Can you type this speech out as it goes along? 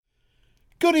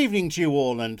Good evening to you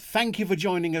all, and thank you for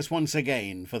joining us once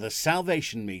again for the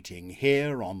Salvation Meeting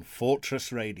here on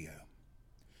Fortress Radio.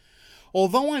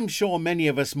 Although I'm sure many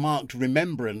of us marked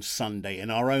Remembrance Sunday in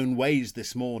our own ways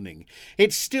this morning,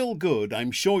 it's still good,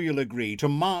 I'm sure you'll agree, to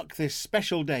mark this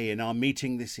special day in our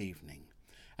meeting this evening,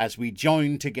 as we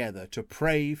join together to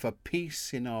pray for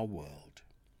peace in our world.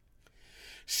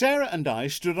 Sarah and I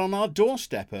stood on our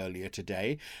doorstep earlier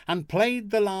today and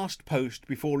played the last post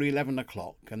before 11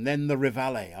 o'clock and then the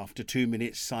Reveille after 2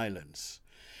 minutes silence.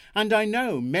 And I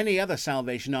know many other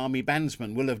Salvation Army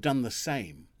bandsmen will have done the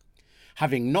same,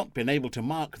 having not been able to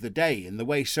mark the day in the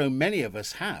way so many of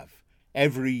us have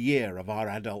every year of our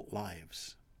adult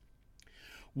lives.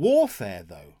 Warfare,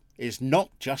 though, is not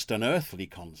just an earthly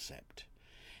concept.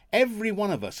 Every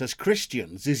one of us as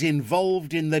Christians is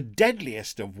involved in the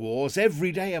deadliest of wars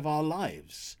every day of our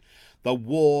lives, the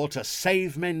war to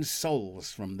save men's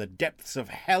souls from the depths of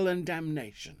hell and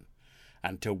damnation,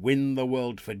 and to win the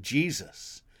world for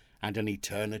Jesus and an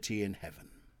eternity in heaven.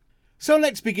 So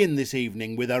let's begin this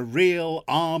evening with a real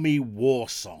army war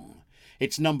song.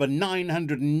 It's number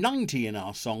 990 in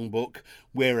our songbook,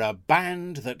 We're a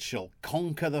Band That Shall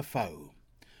Conquer the Foe,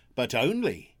 but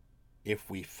only if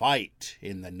we fight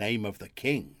in the name of the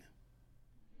King.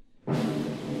 King.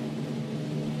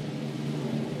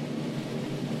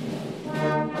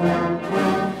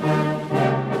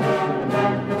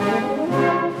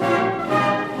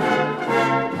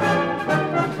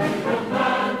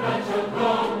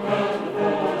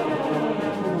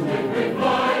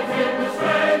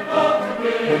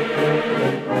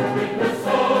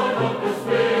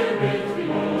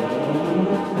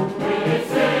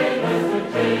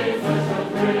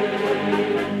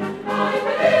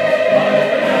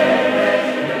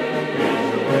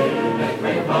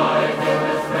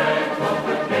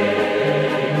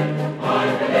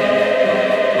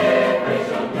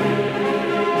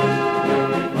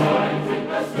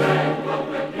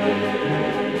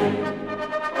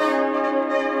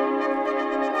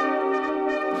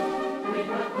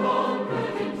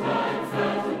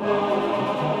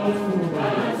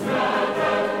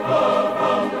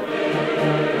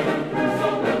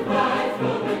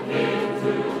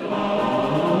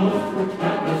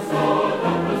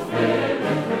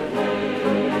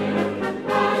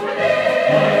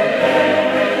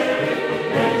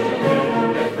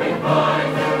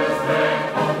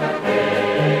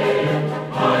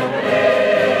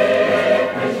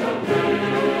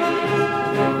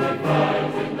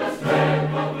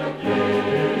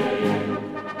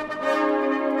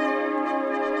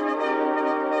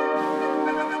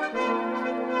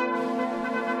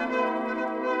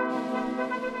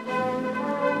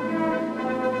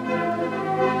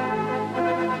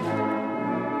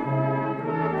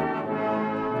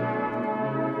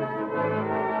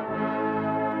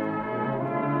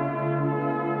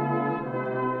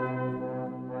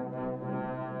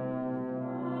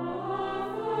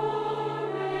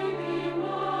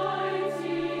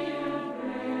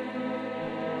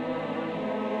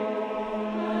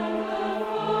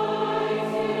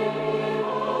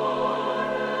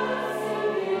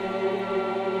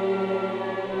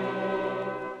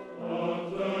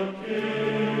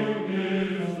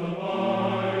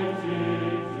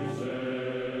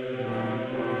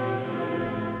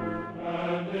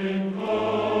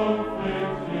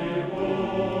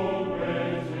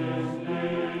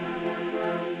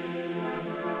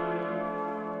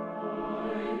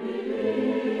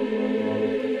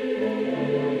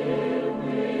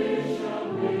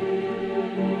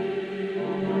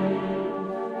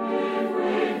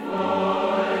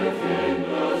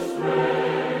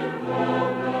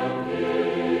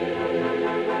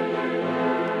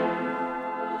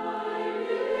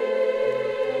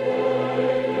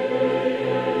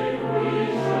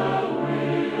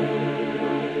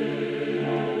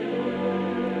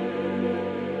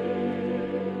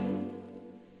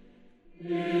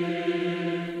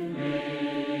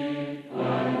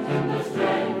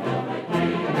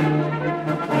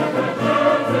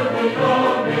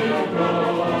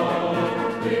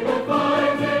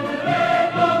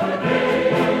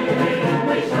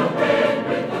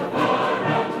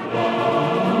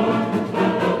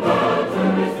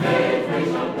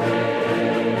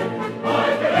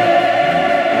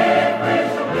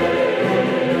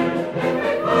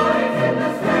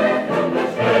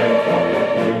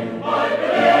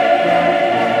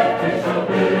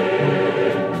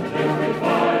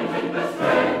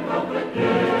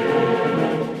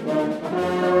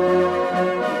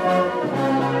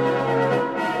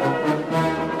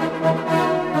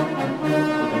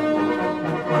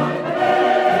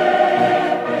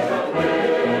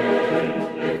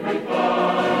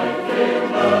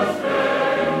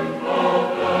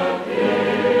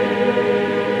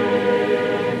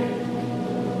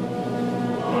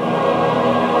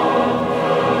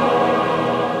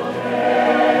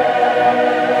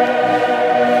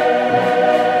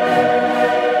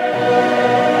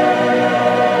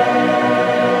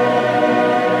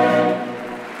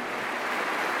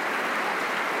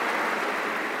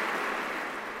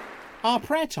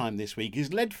 time this week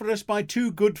is led for us by two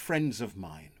good friends of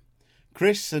mine,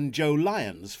 Chris and Jo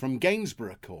Lyons from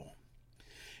Gainsborough Corps.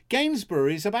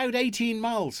 Gainsborough is about 18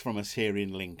 miles from us here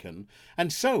in Lincoln,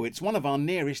 and so it's one of our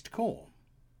nearest corps.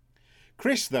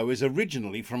 Chris, though, is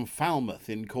originally from Falmouth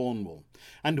in Cornwall,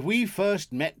 and we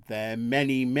first met there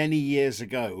many, many years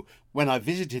ago when I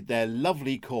visited their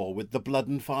lovely corps with the Blood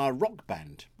and Fire rock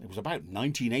band. It was about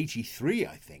 1983,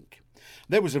 I think.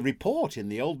 There was a report in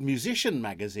the Old Musician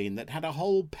magazine that had a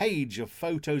whole page of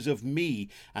photos of me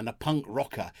and a punk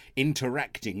rocker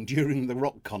interacting during the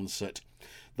rock concert.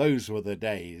 Those were the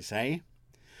days, eh?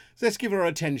 So let's give our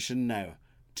attention now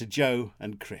to Jo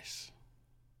and Chris.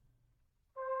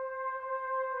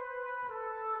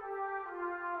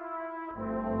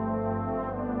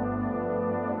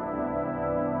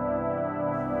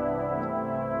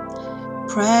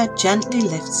 Prayer gently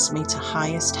lifts me to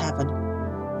highest heaven,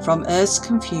 from earth's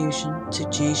confusion to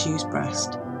Jesu's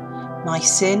breast. My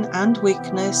sin and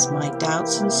weakness, my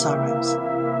doubts and sorrows,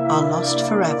 are lost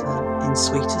forever in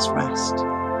sweetest rest.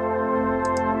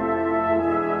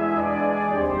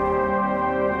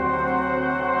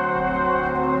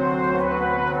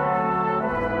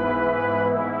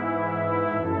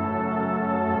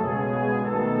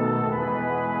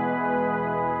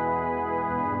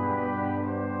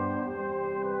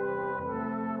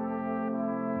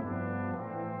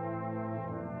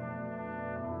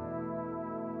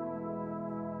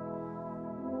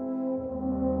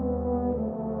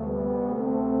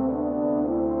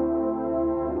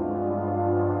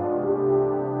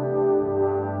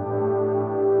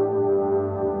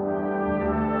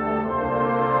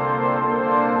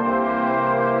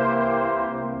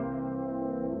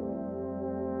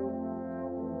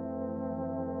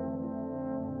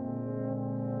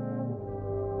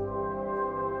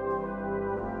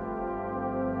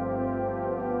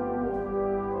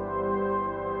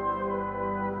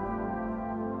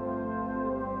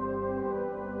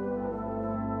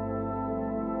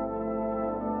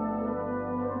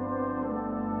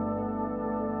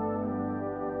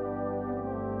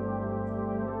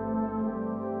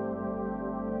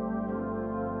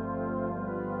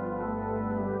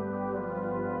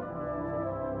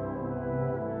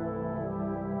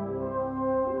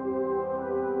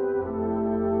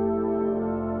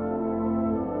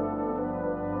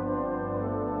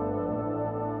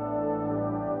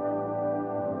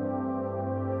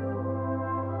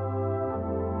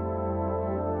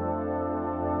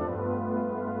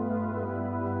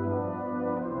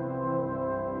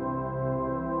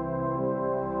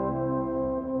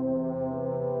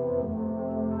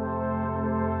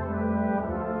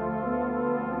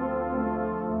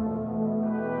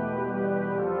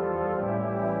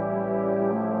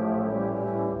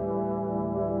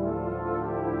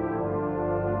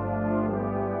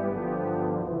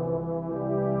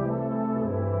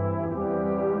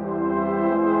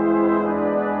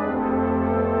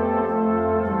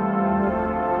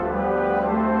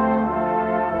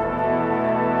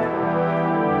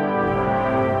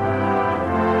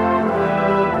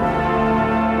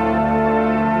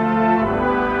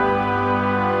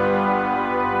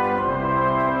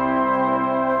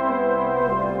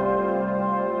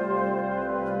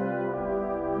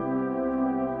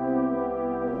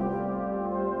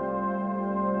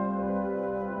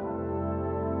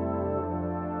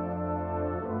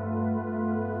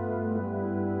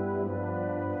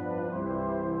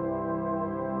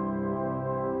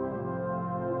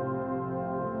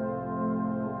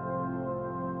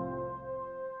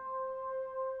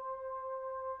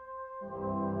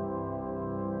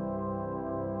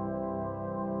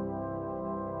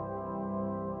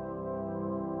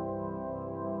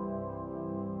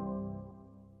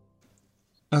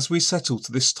 As we settle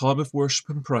to this time of worship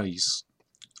and praise,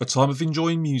 a time of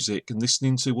enjoying music and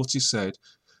listening to what is said,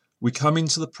 we come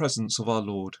into the presence of our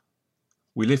Lord.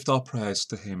 We lift our prayers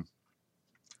to Him.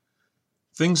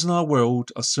 Things in our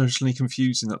world are certainly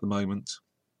confusing at the moment.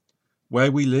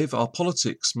 Where we live, our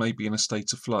politics may be in a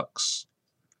state of flux.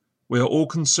 We are all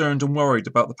concerned and worried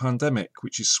about the pandemic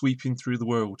which is sweeping through the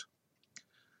world.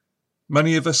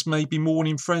 Many of us may be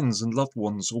mourning friends and loved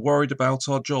ones or worried about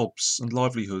our jobs and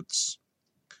livelihoods.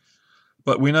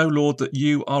 But we know, Lord, that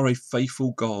you are a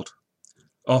faithful God,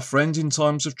 our friend in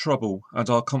times of trouble and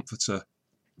our comforter.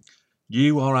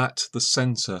 You are at the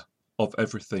centre of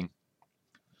everything.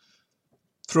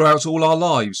 Throughout all our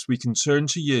lives, we can turn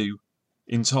to you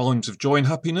in times of joy and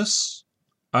happiness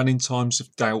and in times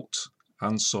of doubt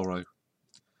and sorrow.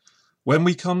 When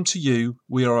we come to you,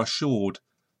 we are assured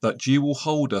that you will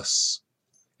hold us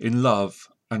in love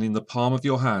and in the palm of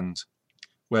your hand,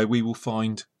 where we will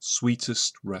find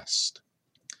sweetest rest.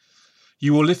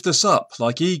 You will lift us up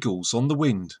like eagles on the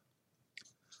wind.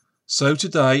 So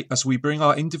today, as we bring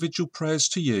our individual prayers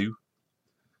to you,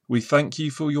 we thank you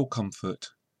for your comfort.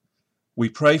 We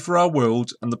pray for our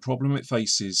world and the problem it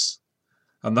faces,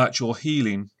 and that your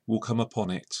healing will come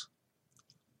upon it.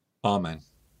 Amen.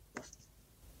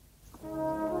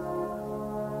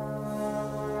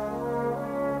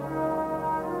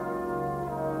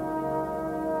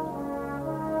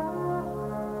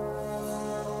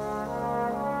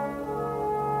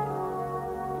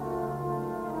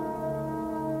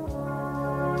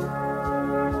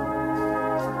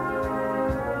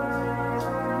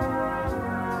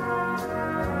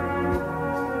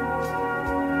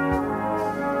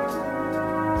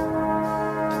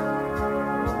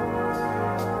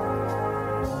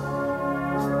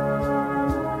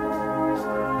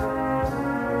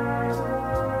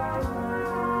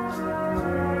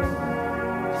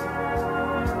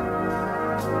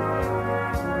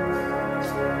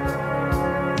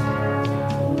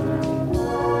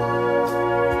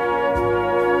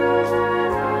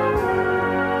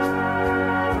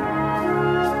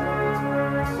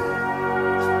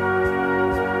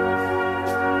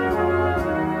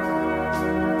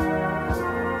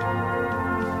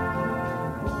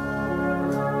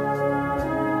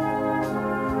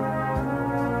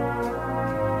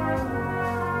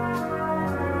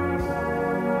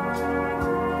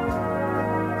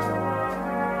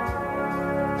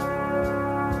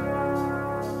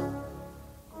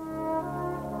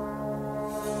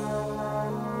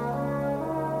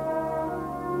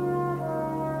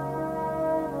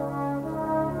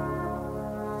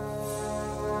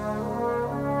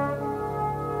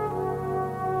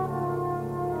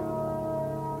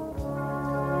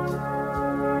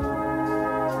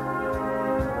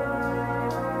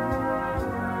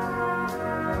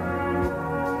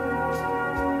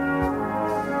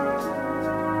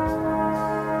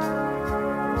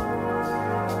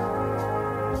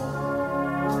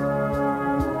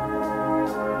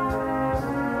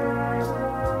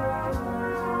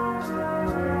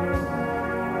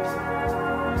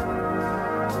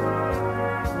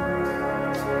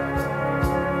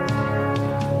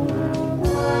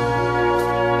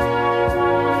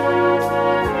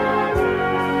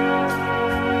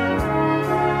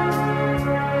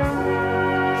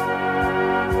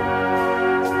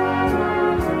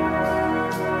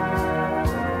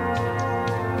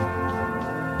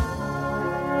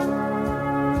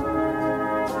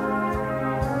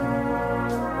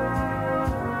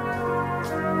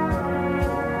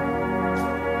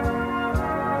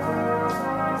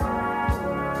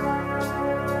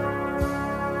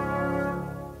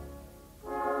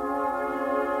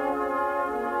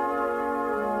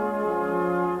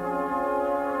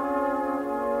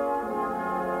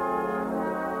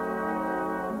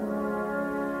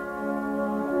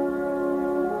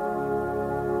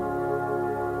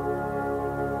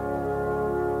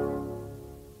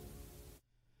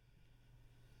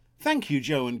 Thank you,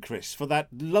 Jo and Chris, for that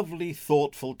lovely,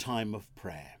 thoughtful time of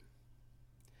prayer.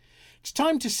 It's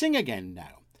time to sing again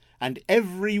now, and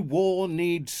every war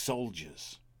needs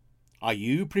soldiers. Are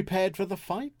you prepared for the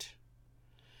fight?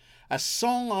 A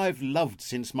song I've loved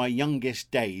since my youngest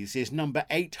days is number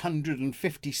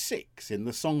 856 in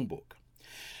the songbook.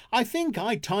 I think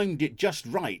I timed it just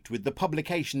right with the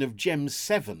publication of Gems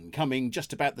 7 coming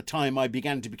just about the time I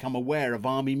began to become aware of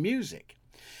army music.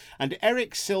 And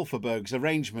Eric Silverberg's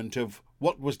arrangement of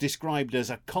what was described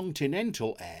as a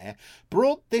continental air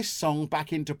brought this song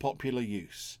back into popular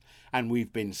use, and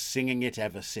we've been singing it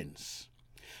ever since.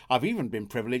 I've even been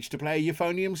privileged to play a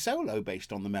euphonium solo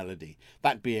based on the melody,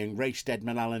 that being Ray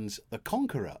Steadman Allen's The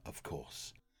Conqueror, of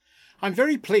course. I'm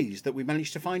very pleased that we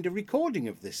managed to find a recording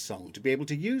of this song to be able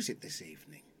to use it this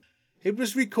evening. It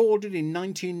was recorded in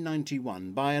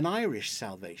 1991 by an Irish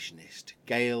Salvationist,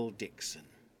 Gail Dickson.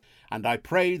 And I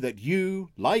pray that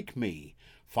you, like me,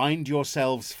 find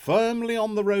yourselves firmly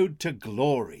on the road to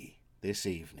glory this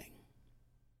evening.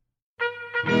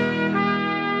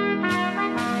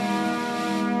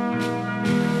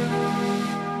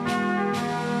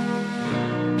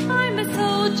 I'm a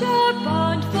soldier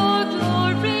bound for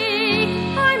glory.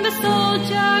 I'm a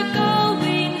soldier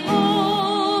going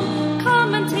home.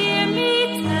 Come and hear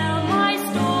me tell my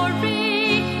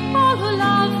story. All who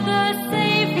love the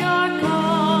Saviour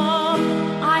come.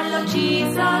 I love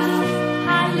Jesus,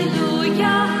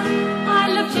 hallelujah. I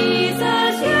love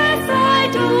Jesus, yes I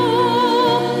do.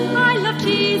 I love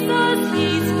Jesus,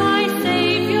 He's my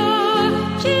Saviour.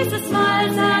 Jesus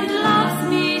smiles and loves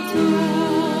me too.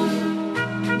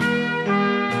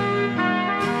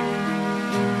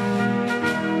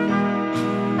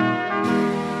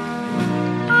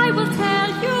 I will tell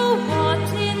you what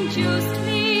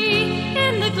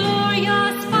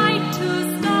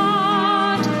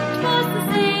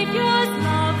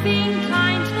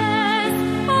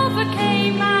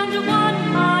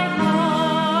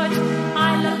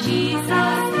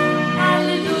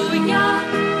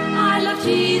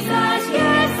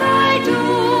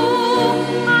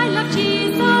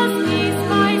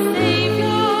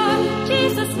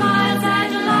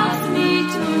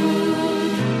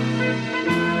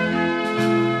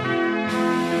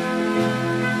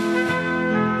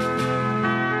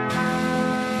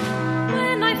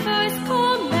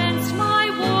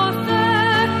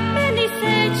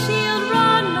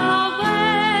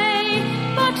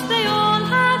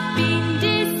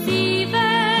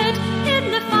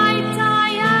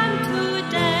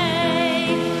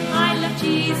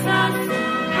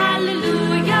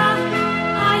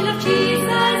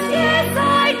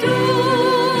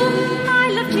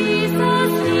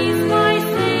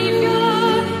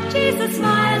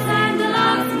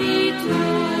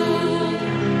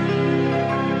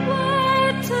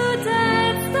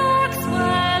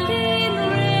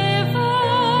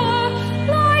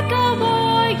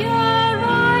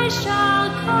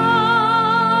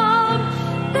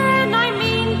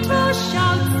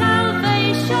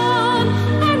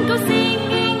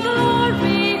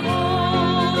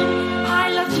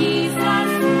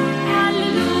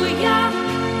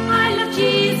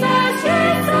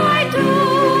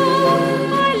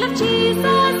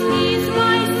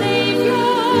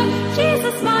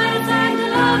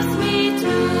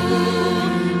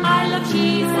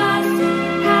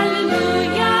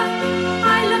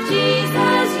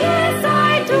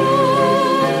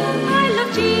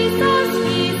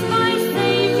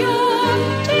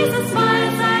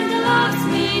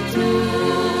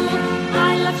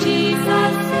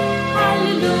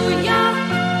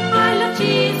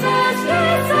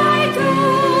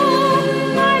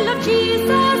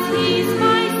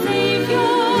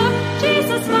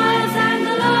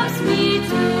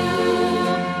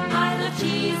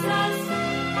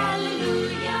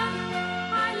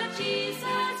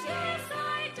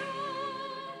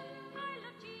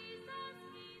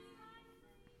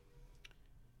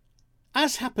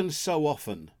As happens so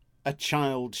often, a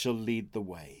child shall lead the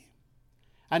way.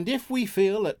 And if we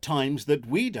feel at times that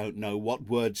we don't know what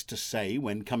words to say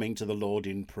when coming to the Lord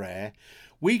in prayer,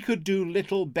 we could do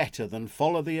little better than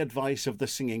follow the advice of the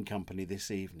singing company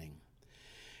this evening.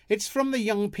 It's from the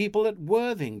young people at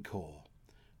Worthing Corps,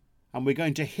 and we're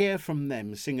going to hear from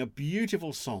them sing a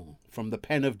beautiful song from the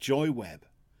pen of Joy Webb,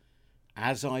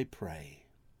 As I Pray.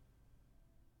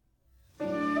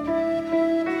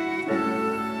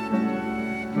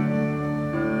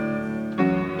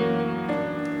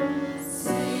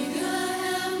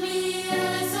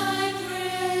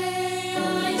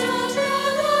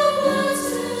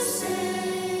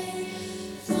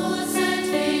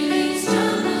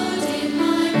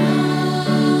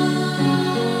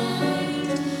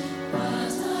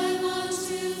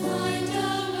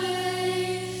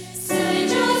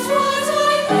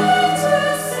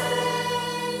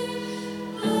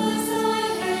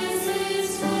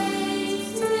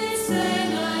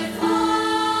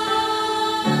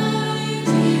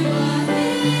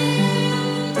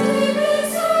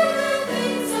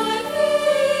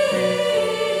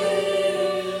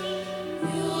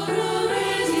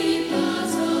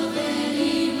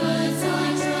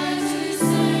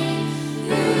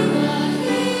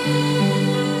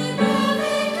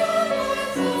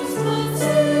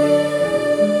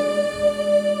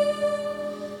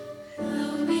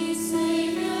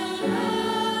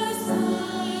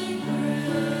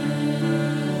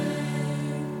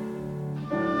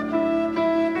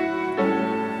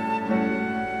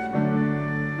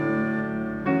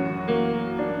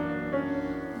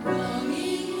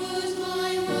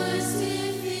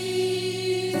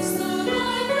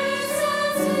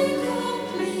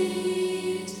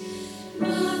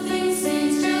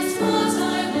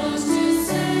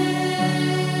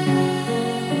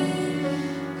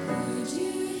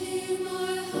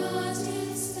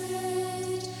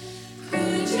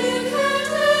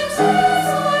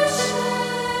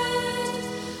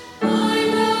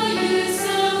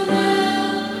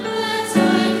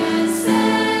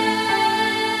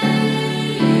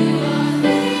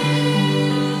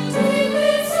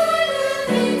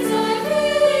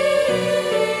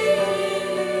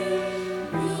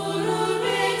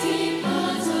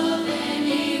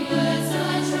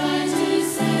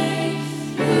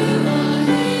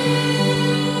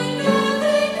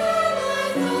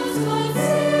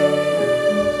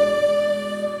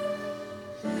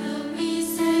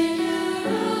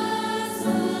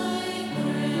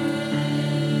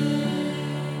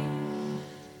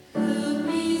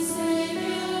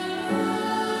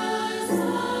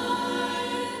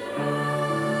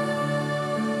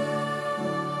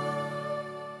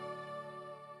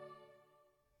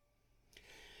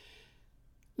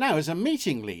 Now, as a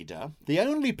meeting leader, the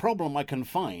only problem I can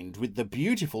find with the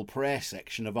beautiful prayer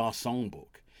section of our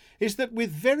songbook is that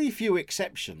with very few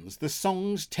exceptions, the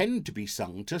songs tend to be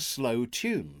sung to slow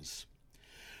tunes.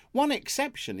 One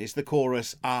exception is the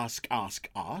chorus Ask, Ask,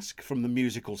 Ask from the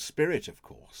musical Spirit, of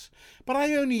course, but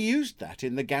I only used that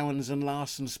in the Gowans and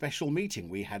Larson special meeting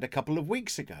we had a couple of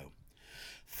weeks ago.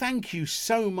 Thank you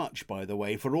so much, by the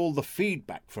way, for all the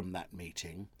feedback from that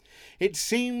meeting. It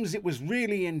seems it was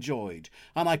really enjoyed,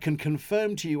 and I can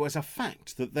confirm to you as a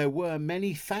fact that there were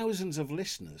many thousands of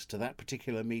listeners to that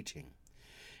particular meeting,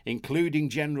 including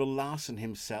General Larson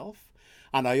himself,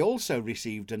 and I also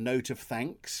received a note of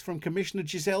thanks from Commissioner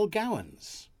Giselle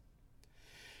Gowans.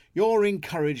 Your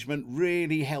encouragement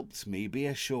really helps me, be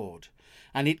assured,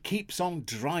 and it keeps on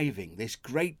driving this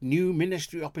great new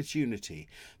ministry opportunity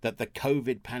that the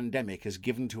COVID pandemic has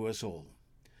given to us all,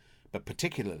 but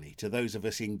particularly to those of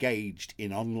us engaged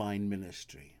in online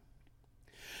ministry.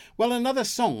 Well, another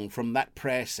song from that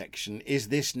prayer section is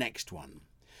this next one,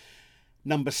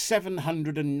 number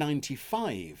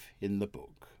 795 in the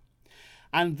book.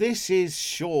 And this is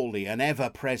surely an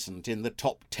ever-present in the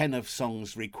top 10 of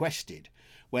songs requested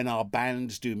when our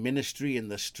bands do ministry in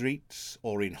the streets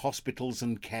or in hospitals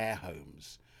and care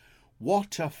homes.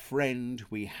 What a friend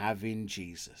we have in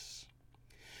Jesus.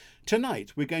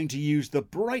 Tonight we're going to use the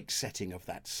bright setting of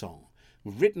that song,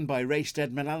 written by Ray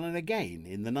Steadman Allen again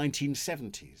in the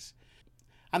 1970s.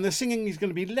 And the singing is going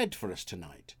to be led for us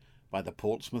tonight by the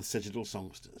Portsmouth Citadel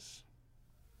Songsters.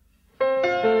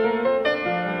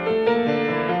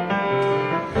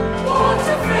 What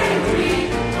a friend we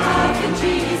have in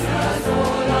Jesus,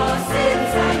 all our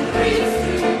sins and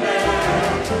griefs to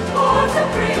bear. What a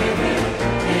privilege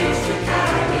is to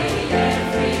carry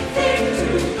everything to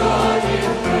God in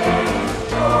prayer.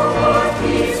 Oh, what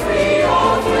peace we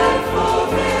often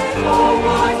forfeit, oh,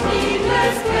 what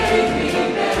needless pain we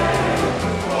bear.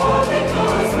 All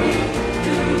because we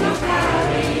do not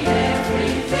carry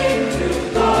everything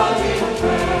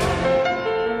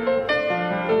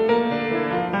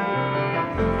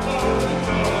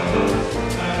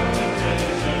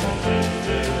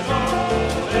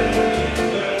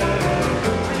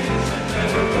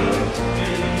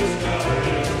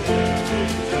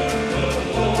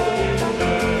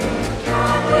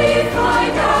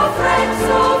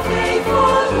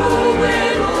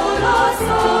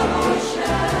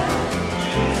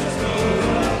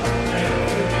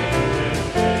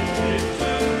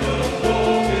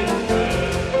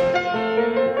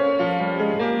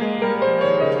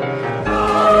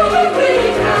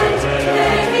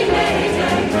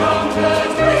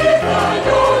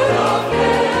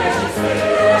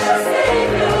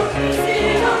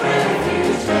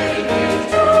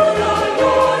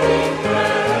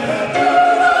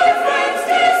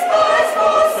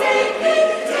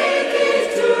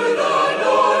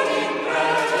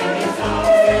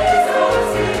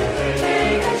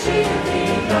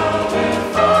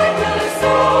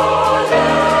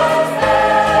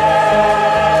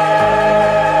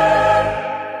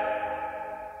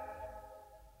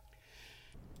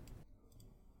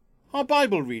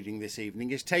Bible reading this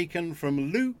evening is taken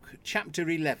from Luke chapter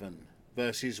 11,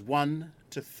 verses 1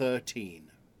 to 13.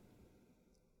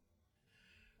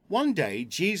 One day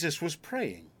Jesus was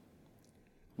praying.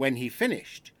 When he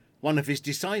finished, one of his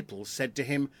disciples said to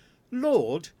him,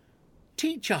 "Lord,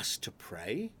 teach us to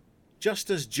pray, just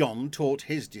as John taught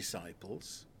his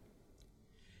disciples."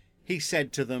 He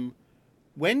said to them,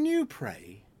 "When you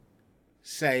pray,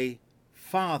 say,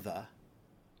 'Father,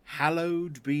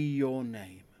 hallowed be your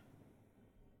name.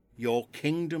 Your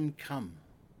kingdom come.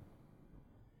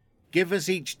 Give us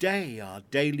each day our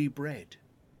daily bread.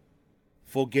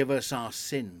 Forgive us our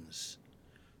sins,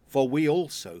 for we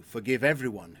also forgive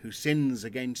everyone who sins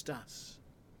against us.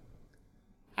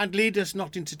 And lead us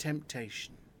not into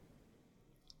temptation."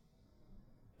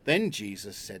 Then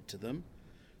Jesus said to them,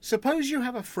 "Suppose you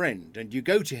have a friend, and you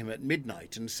go to him at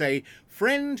midnight and say,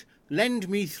 'Friend, lend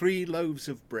me 3 loaves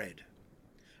of bread.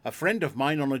 A friend of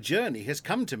mine on a journey has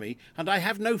come to me, and I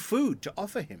have no food to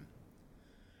offer him.'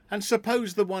 And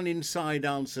suppose the one inside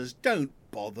answers, 'Don't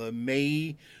bother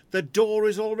me. The door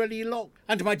is already locked,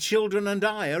 and my children and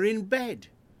I are in bed.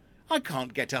 I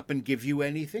can't get up and give you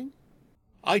anything.'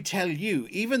 I tell you,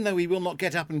 even though he will not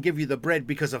get up and give you the bread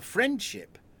because of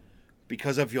friendship,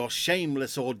 because of your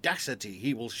shameless audacity,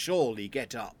 he will surely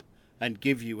get up and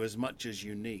give you as much as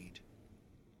you need.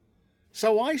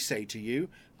 So I say to you,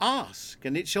 ask,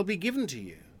 and it shall be given to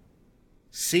you.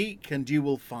 Seek, and you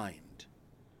will find.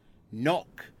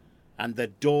 Knock, and the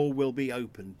door will be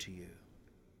opened to you.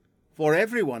 For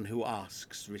everyone who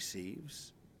asks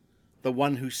receives, the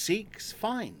one who seeks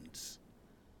finds,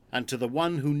 and to the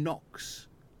one who knocks,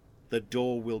 the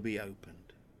door will be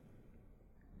opened.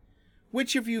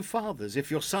 Which of you fathers,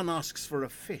 if your son asks for a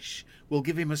fish, will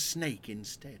give him a snake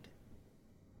instead?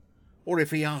 Or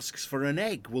if he asks for an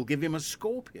egg, will give him a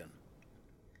scorpion?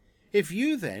 If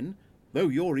you then, though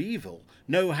you're evil,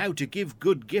 know how to give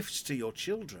good gifts to your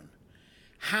children,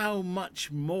 how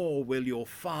much more will your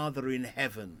Father in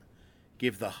heaven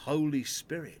give the Holy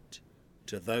Spirit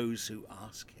to those who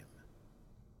ask him?"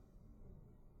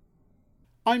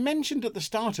 I mentioned at the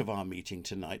start of our meeting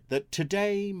tonight that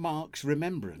today marks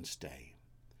Remembrance Day,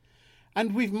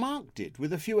 and we've marked it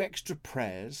with a few extra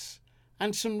prayers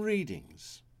and some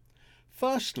readings.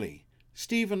 Firstly,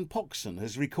 Stephen Poxon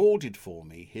has recorded for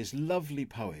me his lovely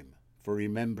poem for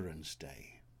Remembrance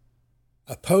Day.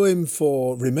 A poem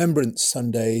for Remembrance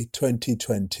Sunday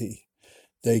 2020,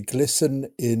 They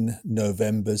Glisten in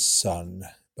November's Sun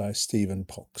by Stephen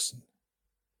Poxon.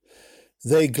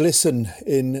 They glisten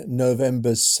in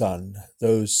November's sun,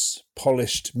 those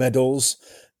polished medals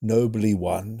nobly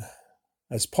won,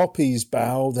 as poppies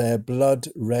bow their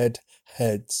blood-red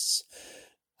heads,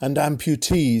 and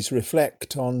amputees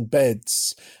reflect on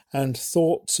beds, and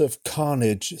thoughts of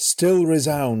carnage still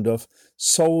resound of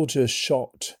soldiers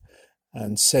shot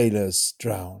and sailors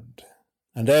drowned,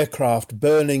 and aircraft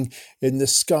burning in the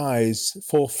skies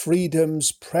for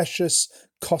freedom's precious,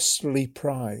 costly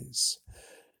prize.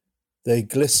 They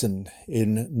glisten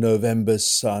in November's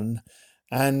sun,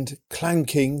 and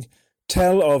clanking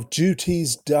tell of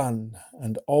duties done,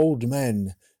 and old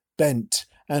men, bent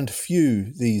and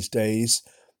few these days,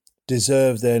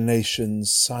 deserve their nation's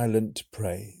silent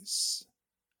praise.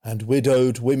 And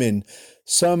widowed women,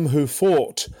 some who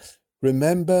fought,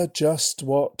 remember just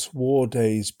what war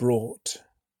days brought,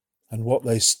 and what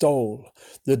they stole,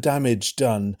 the damage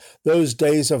done, those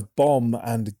days of bomb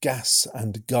and gas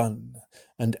and gun,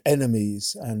 and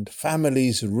enemies and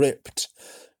families ripped,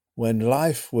 when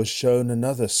life was shown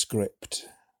another script.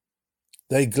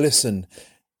 They glisten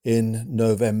in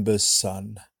November's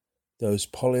sun, those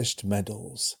polished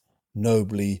medals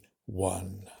nobly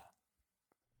won.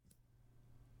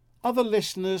 Other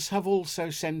listeners have also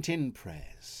sent in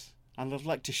prayers, and I'd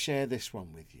like to share this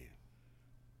one with you.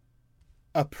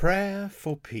 A prayer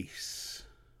for peace.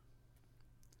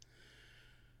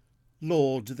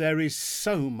 Lord, there is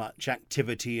so much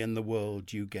activity in the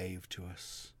world you gave to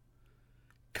us.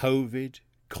 COVID,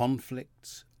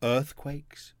 conflicts,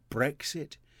 earthquakes,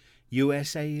 Brexit,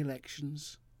 USA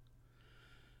elections.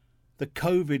 The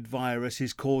COVID virus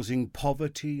is causing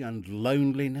poverty and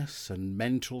loneliness and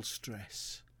mental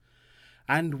stress.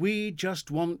 And we just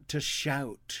want to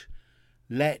shout,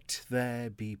 "Let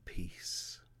there be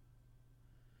peace."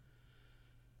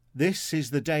 This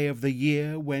is the day of the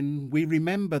year when we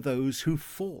remember those who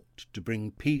fought to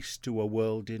bring peace to a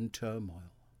world in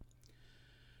turmoil.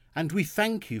 And we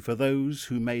thank you for those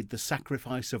who made the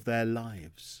sacrifice of their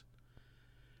lives.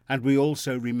 And we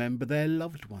also remember their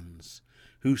loved ones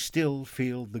who still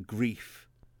feel the grief.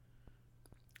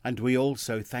 And we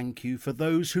also thank you for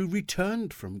those who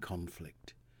returned from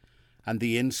conflict and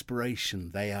the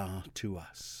inspiration they are to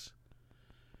us.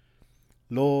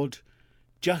 Lord,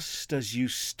 just as you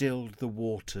stilled the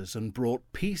waters and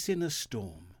brought peace in a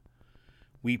storm,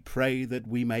 we pray that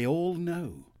we may all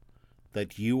know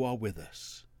that you are with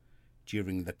us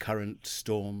during the current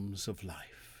storms of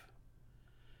life.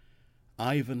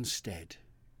 Ivan Stead,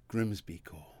 Grimsby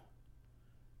Corps.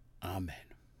 Amen.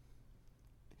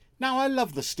 Now, I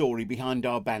love the story behind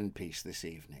our band piece this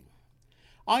evening.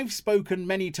 I've spoken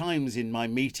many times in my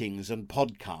meetings and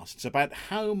podcasts about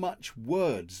how much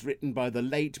words written by the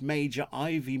late Major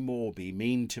Ivy Morby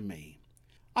mean to me.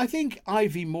 I think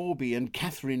Ivy Morby and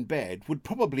Catherine Baird would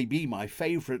probably be my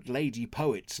favourite lady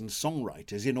poets and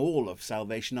songwriters in all of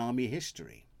Salvation Army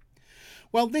history.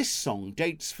 Well, this song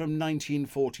dates from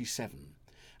 1947,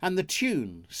 and the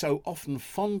tune, so often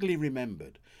fondly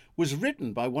remembered, was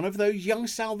written by one of those young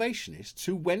Salvationists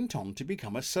who went on to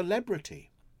become a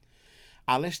celebrity.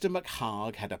 Alistair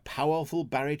McHarg had a powerful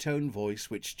baritone voice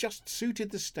which just suited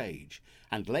the stage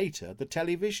and later the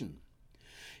television.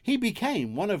 He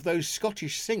became one of those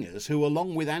Scottish singers who,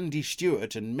 along with Andy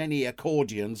Stewart and many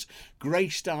accordions,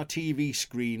 graced our TV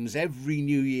screens every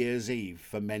New Year's Eve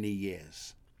for many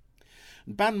years.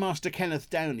 Bandmaster Kenneth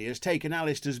Downey has taken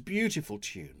Alistair's beautiful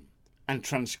tune and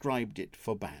transcribed it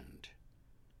for band.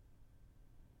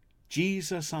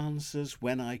 Jesus answers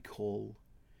when I call,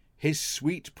 his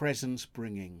sweet presence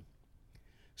bringing,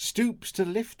 stoops to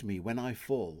lift me when I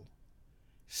fall,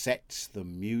 sets the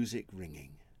music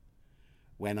ringing.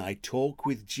 When I talk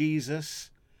with Jesus,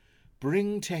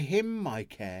 bring to him my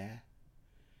care.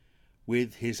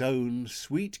 With his own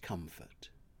sweet comfort,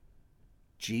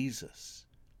 Jesus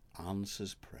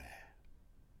answers prayer.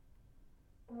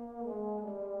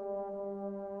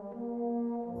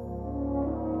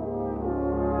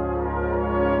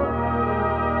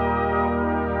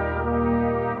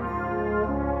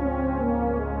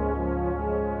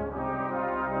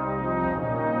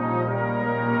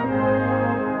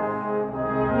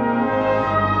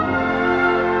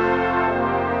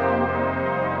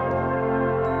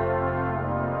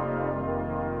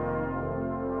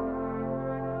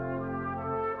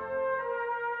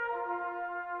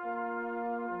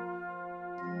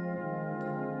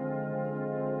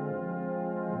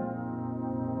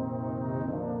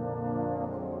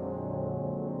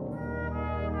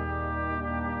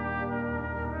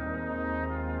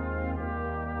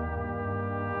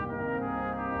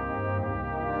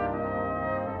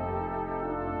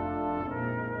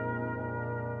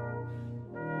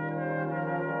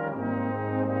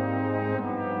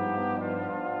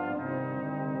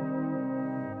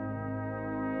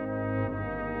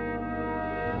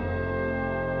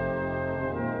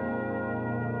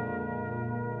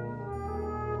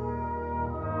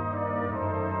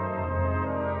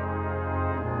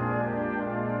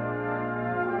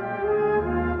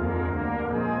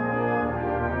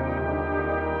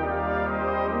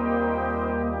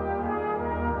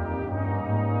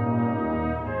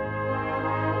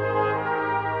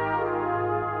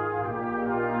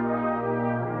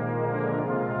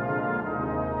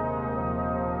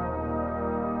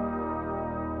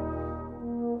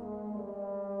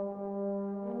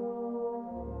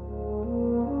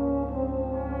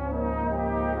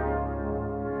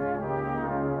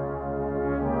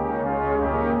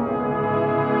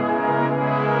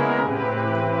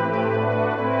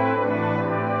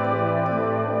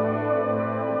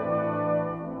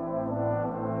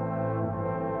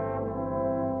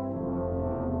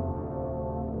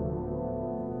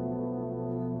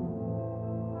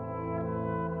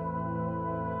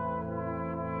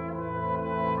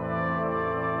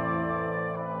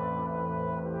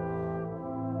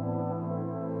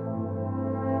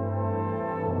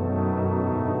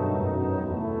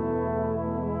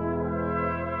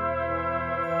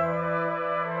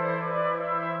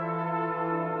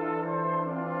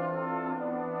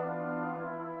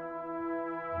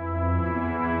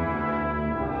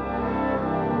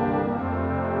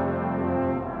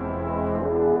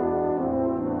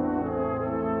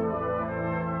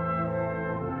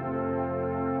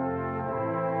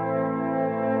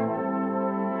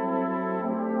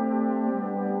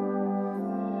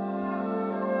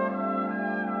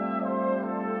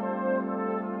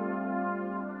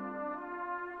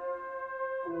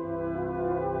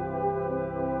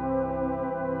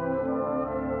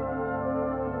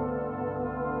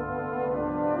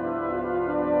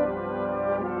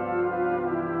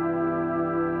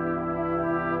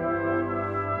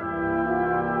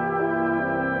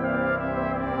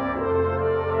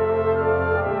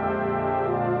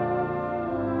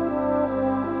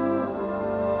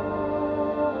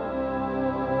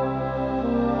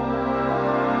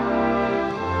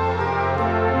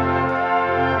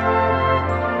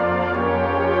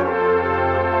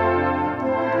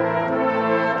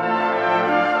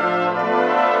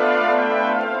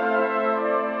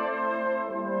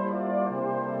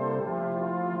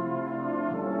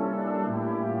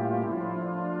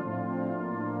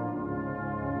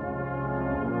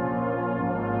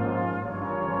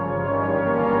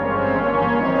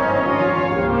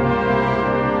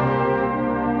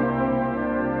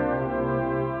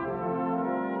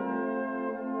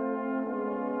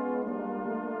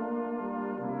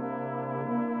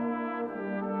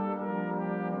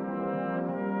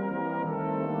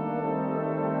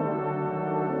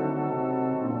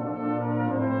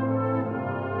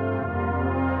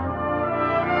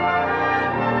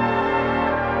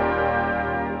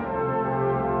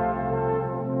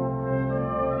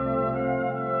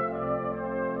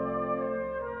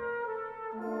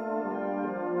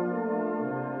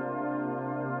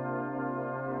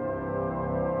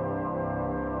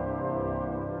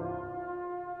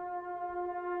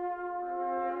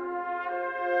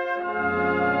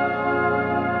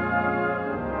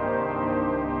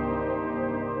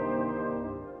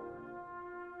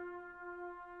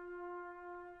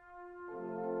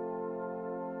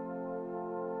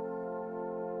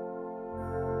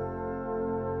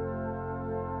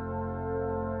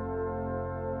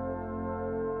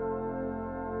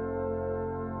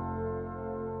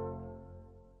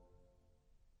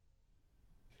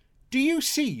 Do you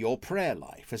see your prayer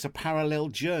life as a parallel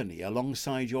journey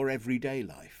alongside your everyday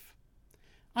life?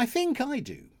 I think I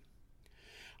do.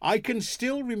 I can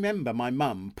still remember my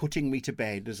mum putting me to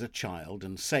bed as a child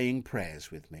and saying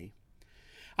prayers with me.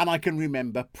 And I can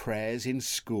remember prayers in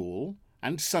school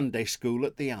and Sunday school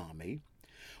at the army,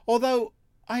 although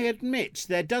I admit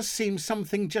there does seem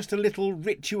something just a little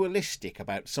ritualistic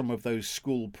about some of those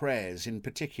school prayers in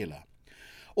particular,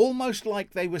 almost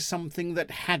like they were something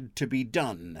that had to be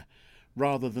done,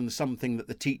 rather than something that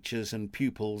the teachers and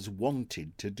pupils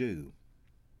wanted to do.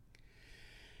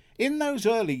 In those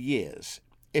early years,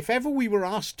 if ever we were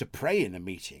asked to pray in a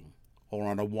meeting, or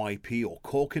on a YP or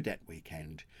Corps Cadet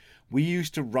weekend, we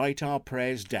used to write our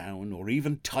prayers down or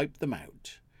even type them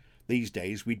out. These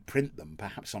days we'd print them,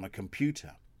 perhaps on a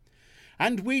computer.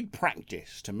 And we'd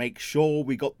practice to make sure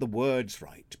we got the words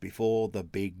right before the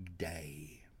big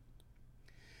day.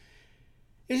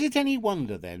 Is it any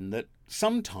wonder then that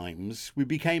sometimes we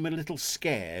became a little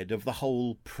scared of the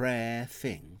whole prayer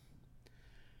thing?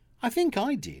 I think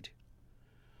I did.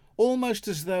 Almost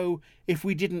as though if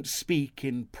we didn't speak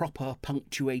in proper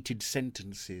punctuated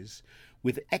sentences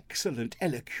with excellent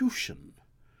elocution,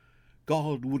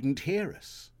 God wouldn't hear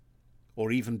us,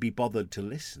 or even be bothered to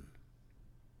listen.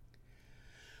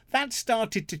 That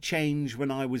started to change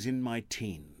when I was in my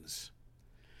teens.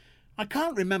 I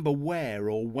can't remember where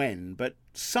or when, but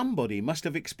somebody must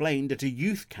have explained at a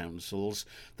youth councils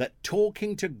that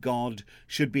talking to God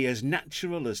should be as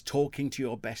natural as talking to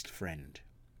your best friend.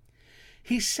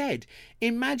 He said,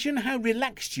 imagine how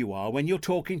relaxed you are when you're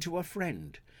talking to a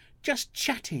friend, just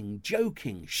chatting,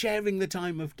 joking, sharing the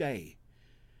time of day.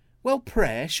 Well,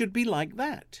 prayer should be like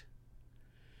that.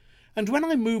 And when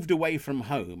I moved away from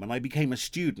home and I became a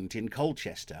student in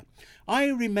Colchester, I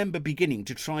remember beginning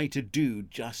to try to do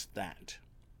just that.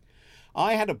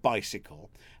 I had a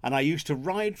bicycle and I used to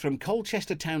ride from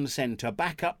Colchester town centre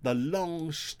back up the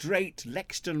long, straight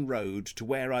Lexton Road to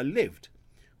where I lived,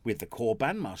 with the Corps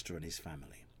bandmaster and his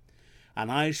family. And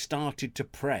I started to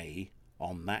pray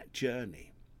on that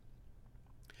journey.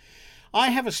 I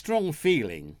have a strong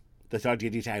feeling that I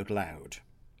did it out loud.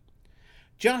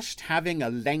 Just having a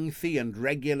lengthy and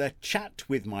regular chat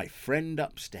with my friend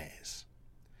upstairs.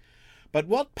 But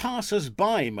what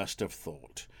passers-by must have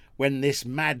thought when this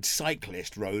mad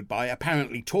cyclist rode by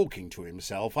apparently talking to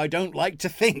himself, I don't like to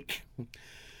think.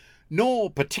 Nor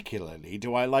particularly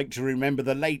do I like to remember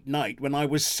the late night when I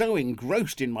was so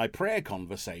engrossed in my prayer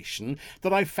conversation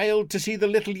that I failed to see the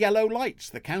little yellow lights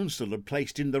the council had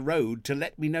placed in the road to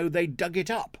let me know they'd dug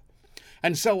it up.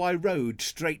 And so I rode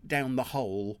straight down the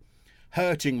hole,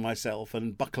 hurting myself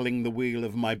and buckling the wheel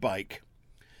of my bike.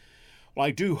 Well,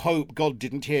 I do hope God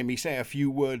didn't hear me say a few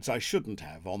words I shouldn't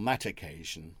have on that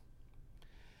occasion.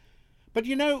 But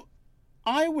you know,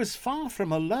 I was far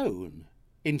from alone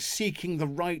in seeking the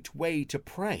right way to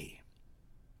pray.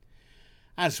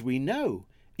 As we know,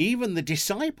 even the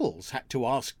disciples had to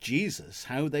ask Jesus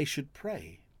how they should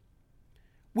pray.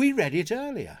 We read it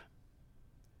earlier.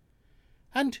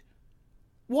 And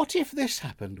what if this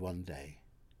happened one day?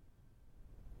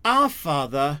 Our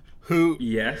Father, who...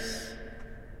 Yes?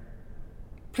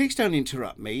 Please don't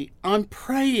interrupt me. I'm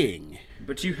praying.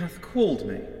 But you hath called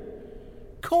me.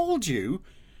 Called you?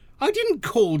 I didn't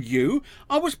call you.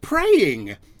 I was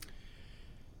praying.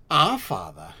 Our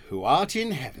Father, who art in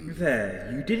heaven...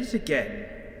 There, you did it again.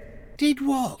 Did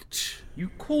what? You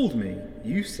called me.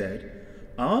 You said,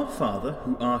 Our Father,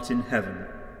 who art in heaven,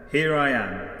 here I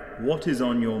am. What is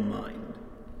on your mind?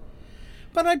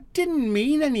 But I didn't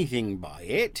mean anything by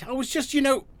it. I was just,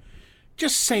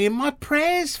 just saying my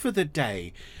prayers for the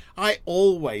day. I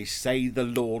always say the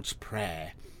Lord's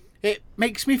Prayer. It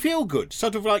makes me feel good,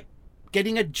 sort of like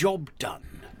getting a job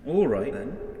done. All right,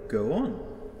 then. Go on.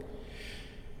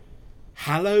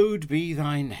 Hallowed be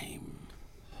thy name.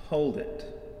 Hold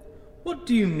it. What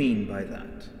do you mean by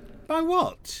that? By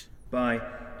what? By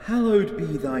hallowed be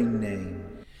thy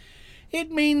name. It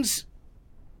means...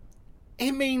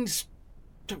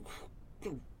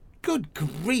 Good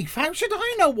grief, how should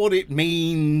I know what it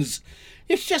means?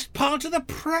 It's just part of the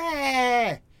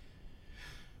prayer.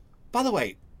 By the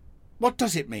way, what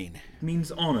does it mean? It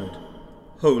means honoured,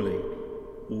 holy,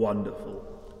 wonderful.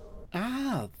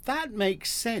 Ah, that makes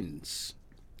sense.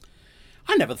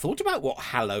 I never thought about what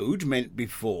hallowed meant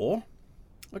before.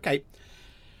 Okay.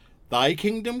 Thy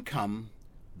kingdom come,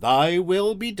 thy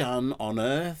will be done on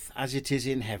earth as it is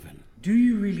in heaven. Do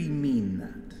you really mean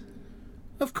that?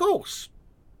 Of course.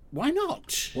 Why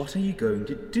not? What are you going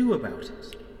to do about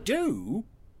it? Do?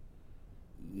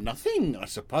 Nothing, I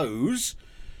suppose.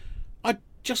 I'd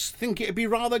just think it'd be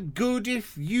rather good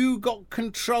if you got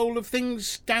control of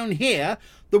things down here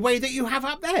the way that you have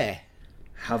up there.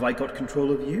 Have I got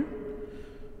control of you?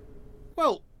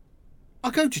 Well,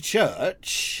 I go to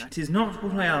church. That is not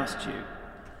what I asked you.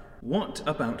 What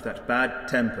about that bad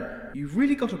temper? You've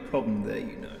really got a problem there,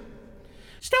 you know.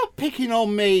 Stop picking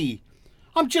on me.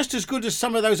 I'm just as good as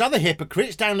some of those other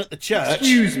hypocrites down at the church.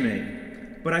 Excuse me,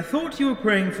 but I thought you were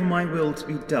praying for my will to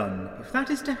be done. If that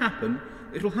is to happen,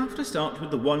 it'll have to start with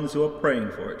the ones who are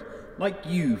praying for it. Like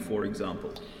you, for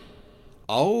example.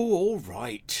 Oh, all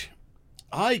right.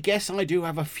 I guess I do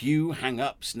have a few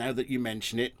hang-ups now that you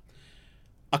mention it.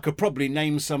 I could probably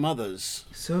name some others.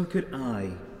 So could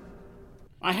I.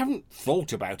 I haven't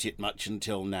thought about it much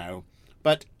until now,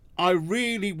 but I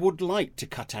really would like to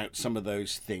cut out some of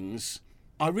those things.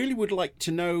 I really would like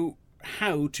to know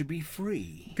how to be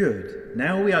free. Good.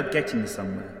 Now we are getting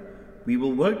somewhere. We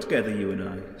will work together, you and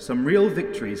I. Some real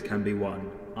victories can be won.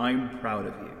 I'm proud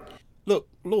of you. Look,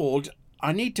 Lord,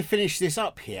 I need to finish this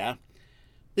up here.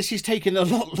 This is taking a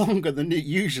lot longer than it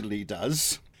usually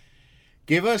does.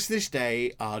 Give us this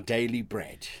day our daily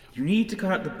bread. You need to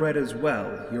cut out the bread as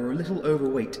well. You're a little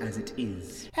overweight as it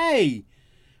is. Hey,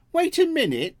 wait a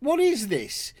minute. What is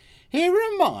this? Here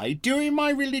am I doing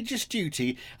my religious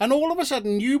duty, and all of a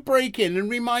sudden you break in and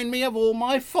remind me of all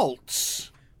my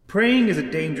faults. Praying is a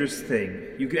dangerous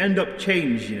thing. You could end up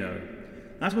changed, you know.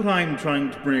 That's what I'm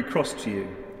trying to bring across to you.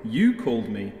 You called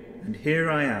me, and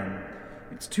here I am.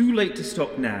 It's too late to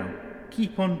stop now.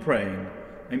 Keep on praying.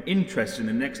 I'm interested in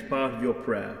the next part of your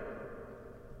prayer.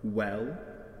 Well,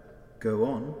 go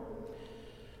on.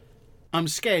 I'm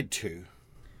scared to.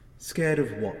 Scared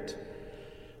of what?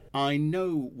 I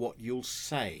know what you'll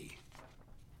say.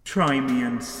 Try me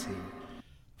and see.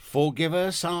 Forgive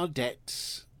us our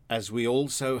debts, as we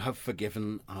also have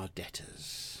forgiven our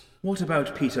debtors. What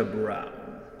about Peter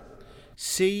Brown?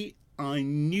 See, I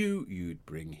knew you'd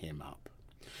bring him up.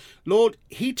 Lord,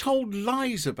 he told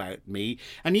lies about me,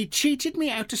 and he cheated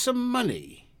me out of some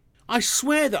money. I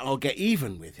swear that I'll get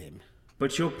even with him.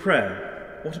 But your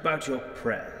prayer, what about your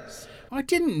prayers? I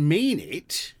didn't mean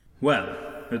it. Well,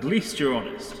 at least you're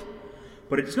honest.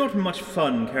 But it's not much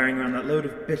fun carrying around that load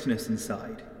of bitterness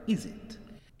inside, is it?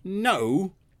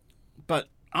 No, but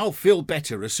I'll feel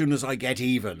better as soon as I get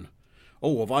even.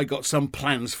 Oh, have I got some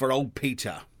plans for old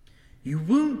Peter? You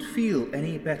won't feel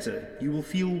any better. You will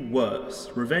feel worse.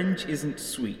 Revenge isn't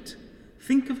sweet.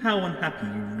 Think of how unhappy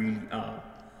you really are.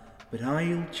 But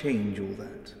I'll change all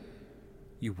that.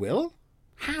 You will?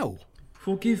 How?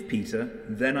 Forgive Peter,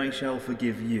 then I shall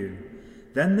forgive you.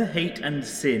 Then the hate and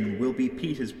sin will be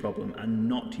Peter's problem and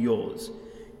not yours.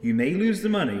 You may lose the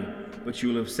money, but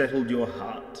you'll have settled your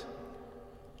heart.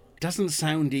 Doesn't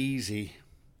sound easy.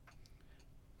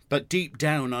 But deep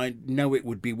down I know it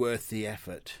would be worth the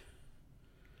effort.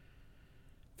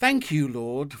 Thank you,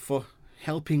 Lord, for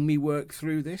helping me work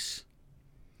through this.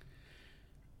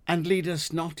 And lead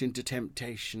us not into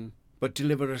temptation, but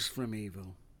deliver us from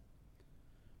evil.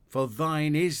 For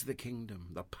thine is the kingdom,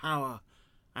 the power,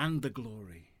 and the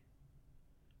glory,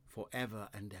 for ever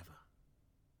and ever.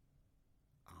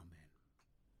 Amen.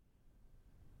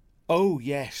 Oh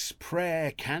yes,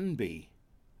 prayer can be,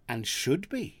 and should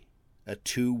be, a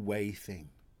two-way thing.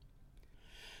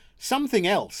 Something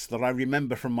else that I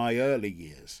remember from my early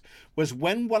years was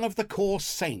when one of the core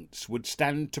saints would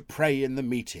stand to pray in the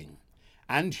meeting,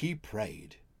 and he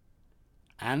prayed,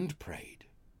 and prayed,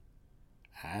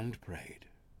 and prayed,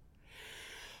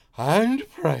 and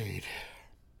prayed.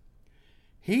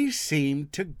 He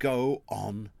seemed to go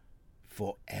on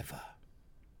forever.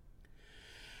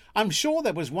 I'm sure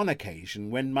there was one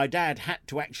occasion when my dad had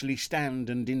to actually stand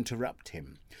and interrupt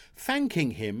him,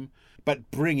 thanking him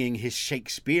but bringing his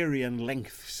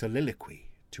Shakespearean-length soliloquy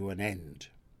to an end.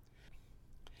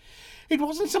 It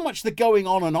wasn't so much the going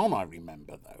on and on I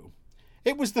remember, though.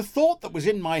 It was the thought that was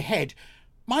in my head,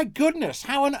 my goodness,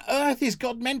 how on earth is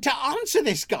God meant to answer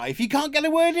this guy if he can't get a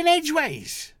word in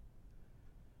edgeways?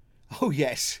 Oh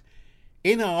yes,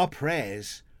 in our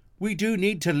prayers we do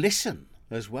need to listen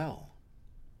as well.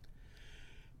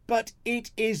 But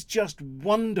it is just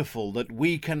wonderful that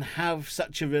we can have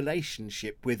such a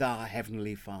relationship with our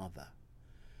Heavenly Father.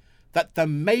 That the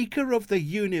Maker of the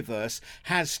universe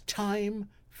has time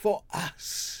for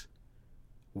us.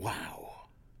 Wow.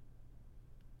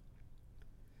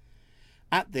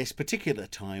 At this particular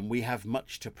time we have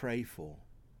much to pray for.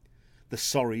 The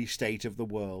sorry state of the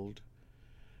world,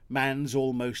 man's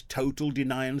almost total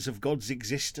deniance of God's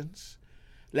existence,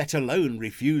 let alone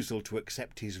refusal to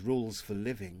accept his rules for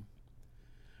living.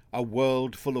 A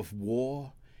world full of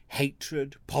war,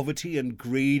 hatred, poverty and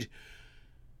greed.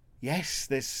 Yes,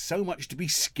 there's so much to be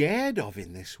scared of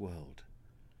in this world.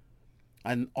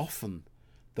 And often,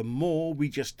 the more we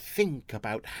just think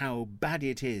about how bad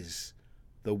it is,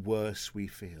 the worse we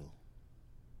feel.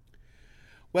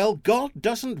 Well, God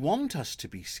doesn't want us to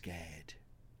be scared.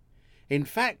 In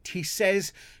fact, he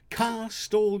says,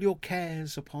 "Cast all your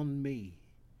cares upon me."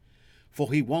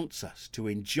 For he wants us to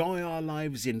enjoy our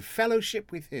lives in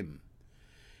fellowship with him,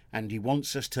 and he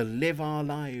wants us to live our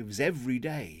lives every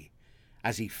day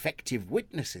as effective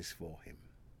witnesses for him.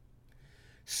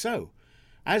 So,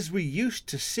 as we used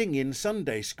to sing in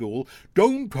Sunday school,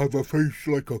 "Don't have a face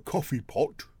like a coffee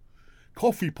pot.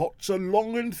 Coffee pots are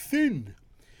long and thin.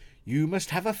 You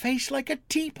must have a face like a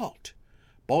teapot.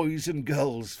 Boys and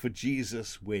girls for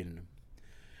Jesus win."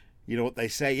 You know what they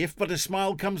say, if but a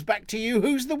smile comes back to you,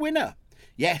 who's the winner?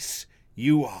 Yes,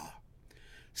 you are.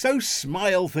 So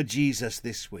smile for Jesus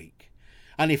this week.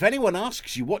 And if anyone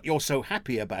asks you what you're so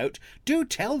happy about, do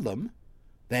tell them.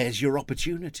 There's your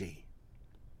opportunity.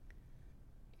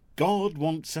 God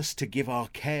wants us to give our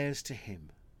cares to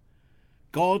him.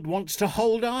 God wants to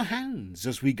hold our hands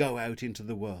as we go out into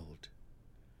the world.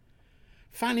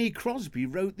 Fanny Crosby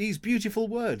wrote these beautiful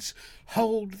words,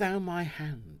 "Hold thou my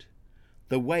hand.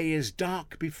 The way is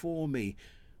dark before me,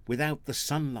 without the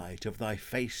sunlight of thy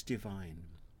face divine.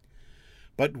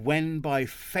 But when by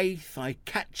faith I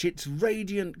catch its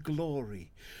radiant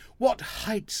glory, what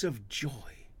heights of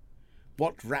joy,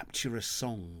 what rapturous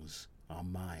songs are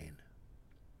mine."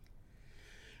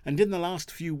 And in the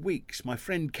last few weeks, my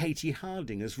friend Kaytie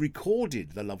Harding has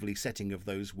recorded the lovely setting of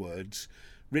those words,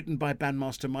 written by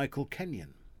bandmaster Michael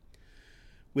Kenyon,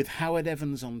 with Howard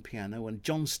Evans on piano and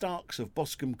John Starks of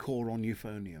Boscombe Corps on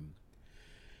euphonium.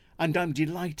 And I'm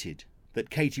delighted that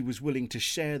Kaytie was willing to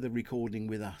share the recording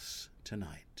with us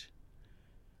tonight.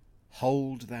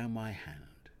 Hold thou my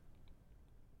hand.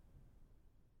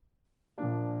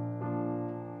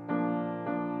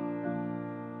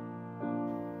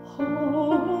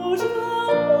 Hold thou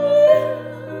my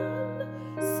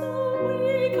hand, so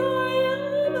weak I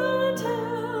am and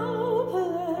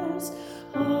helpless.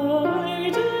 I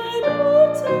dare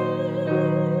not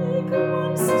take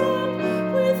one step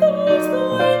without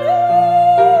thy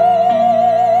aid.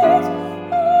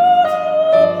 Hold thou my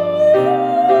hand,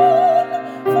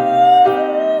 for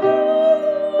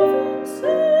loving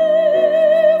Saviour.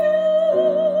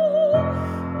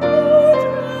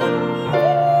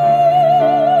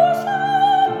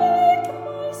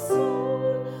 My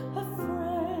soul afraid.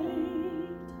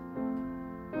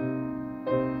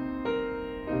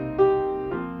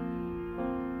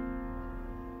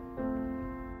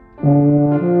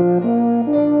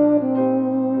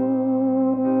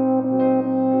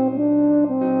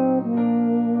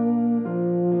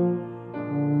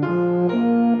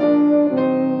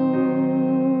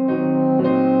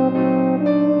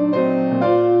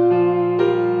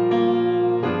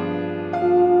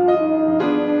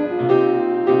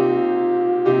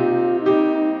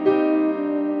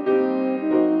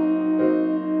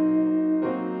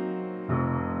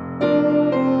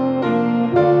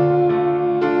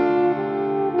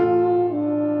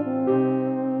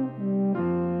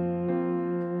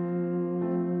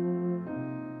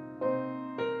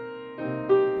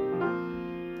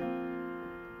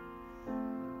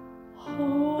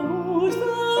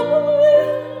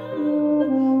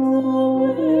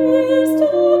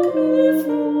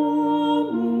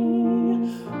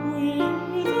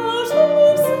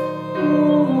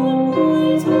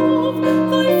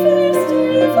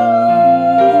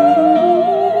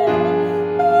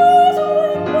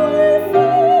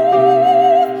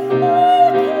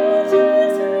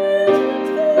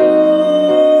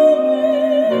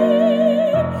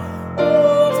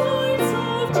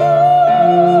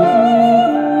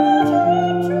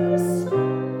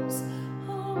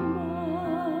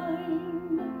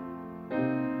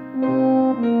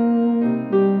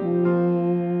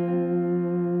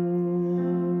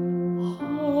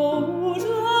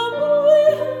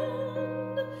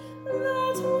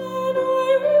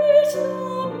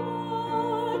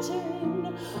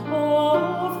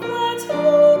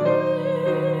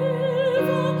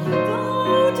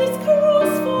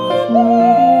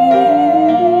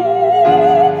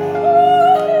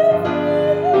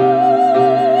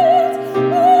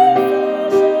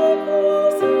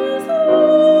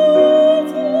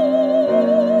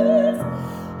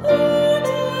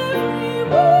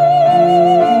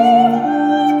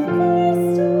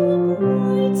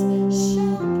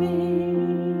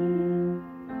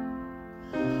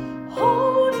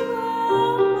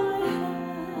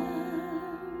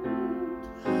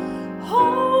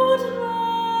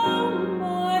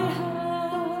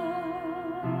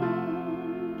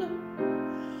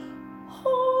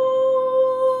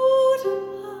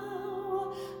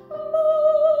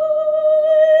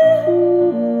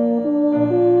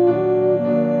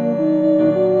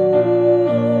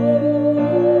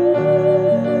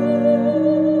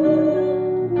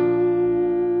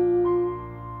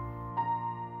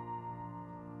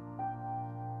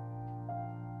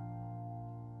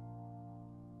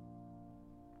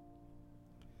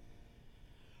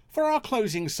 For our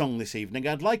closing song this evening,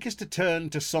 I'd like us to turn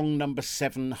to song number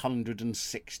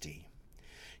 760.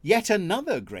 Yet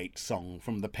another great song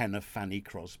from the pen of Fanny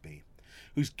Crosby,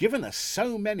 who's given us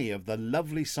so many of the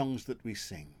lovely songs that we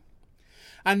sing.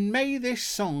 And may this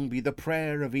song be the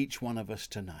prayer of each one of us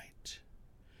tonight.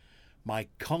 My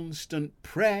constant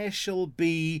prayer shall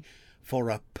be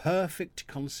for a perfect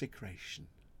consecration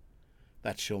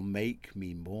that shall make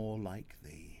me more like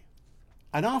thee.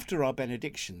 And after our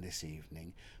benediction this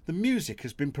evening, the music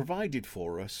has been provided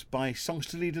for us by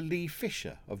songster leader Lee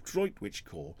Fisher of Droitwich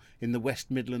Corps in the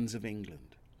West Midlands of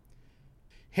England.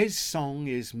 His song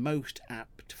is most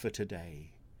apt for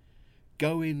today.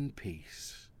 Go in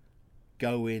peace,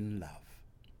 go in love.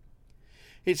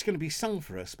 It's going to be sung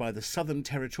for us by the Southern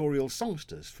Territorial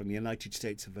Songsters from the United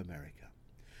States of America.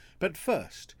 But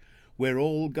first, we're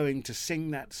all going to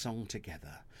sing that song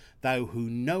together. Thou who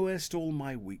knowest all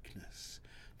my weakness,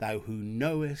 thou who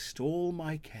knowest all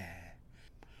my care,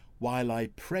 while I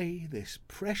pray this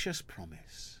precious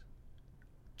promise,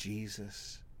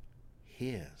 Jesus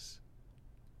hears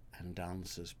and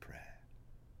answers prayer.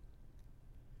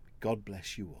 God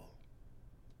bless you all.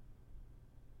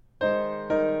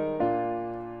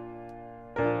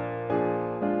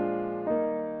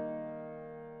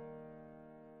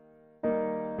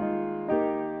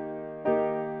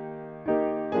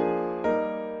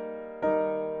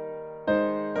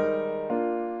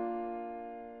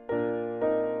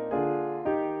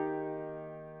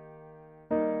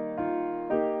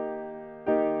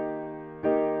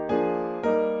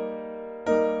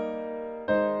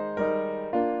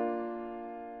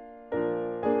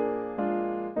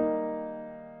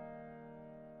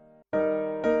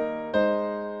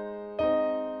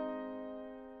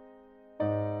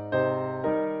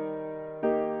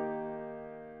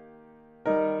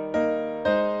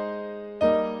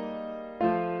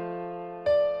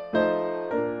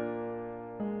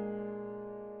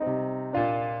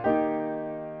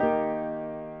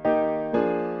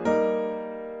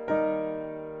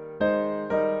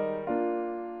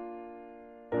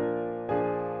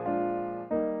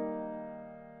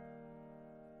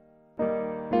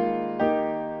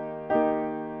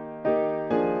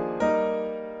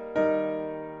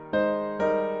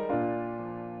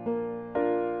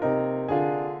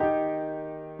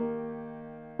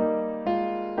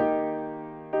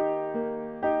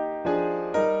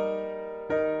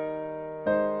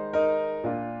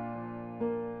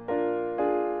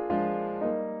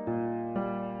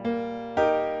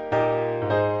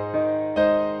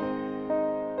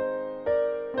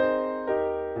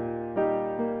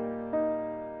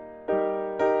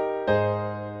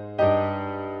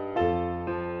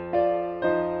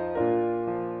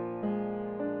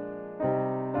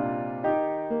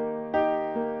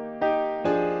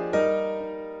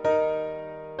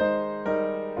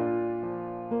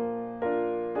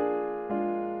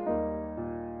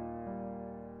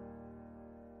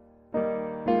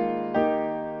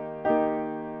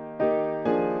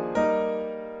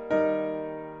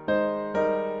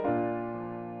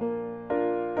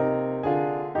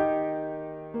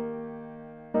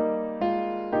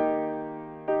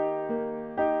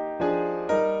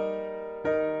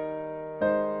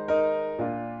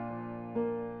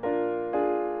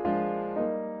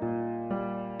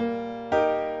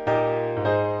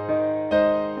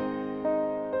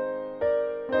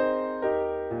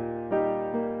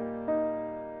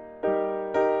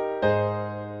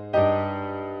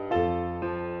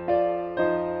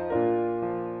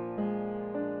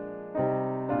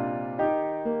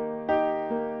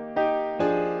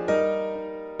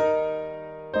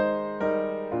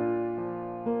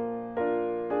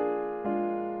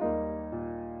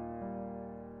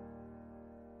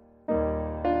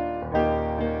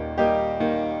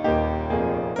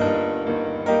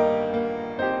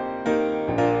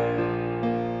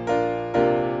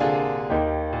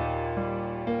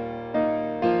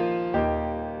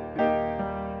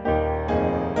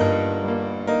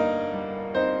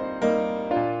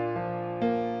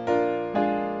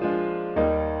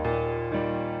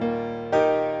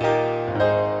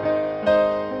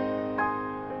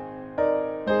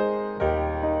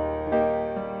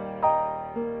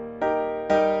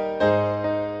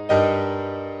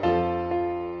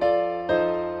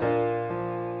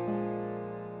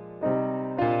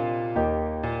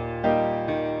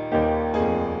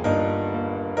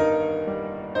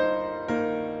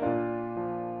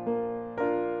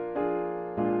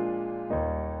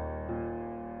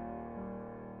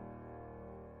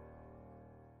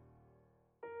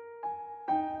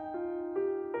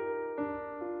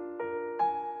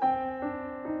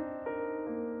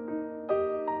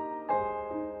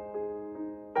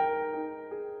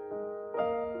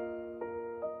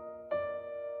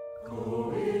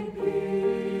 in peace.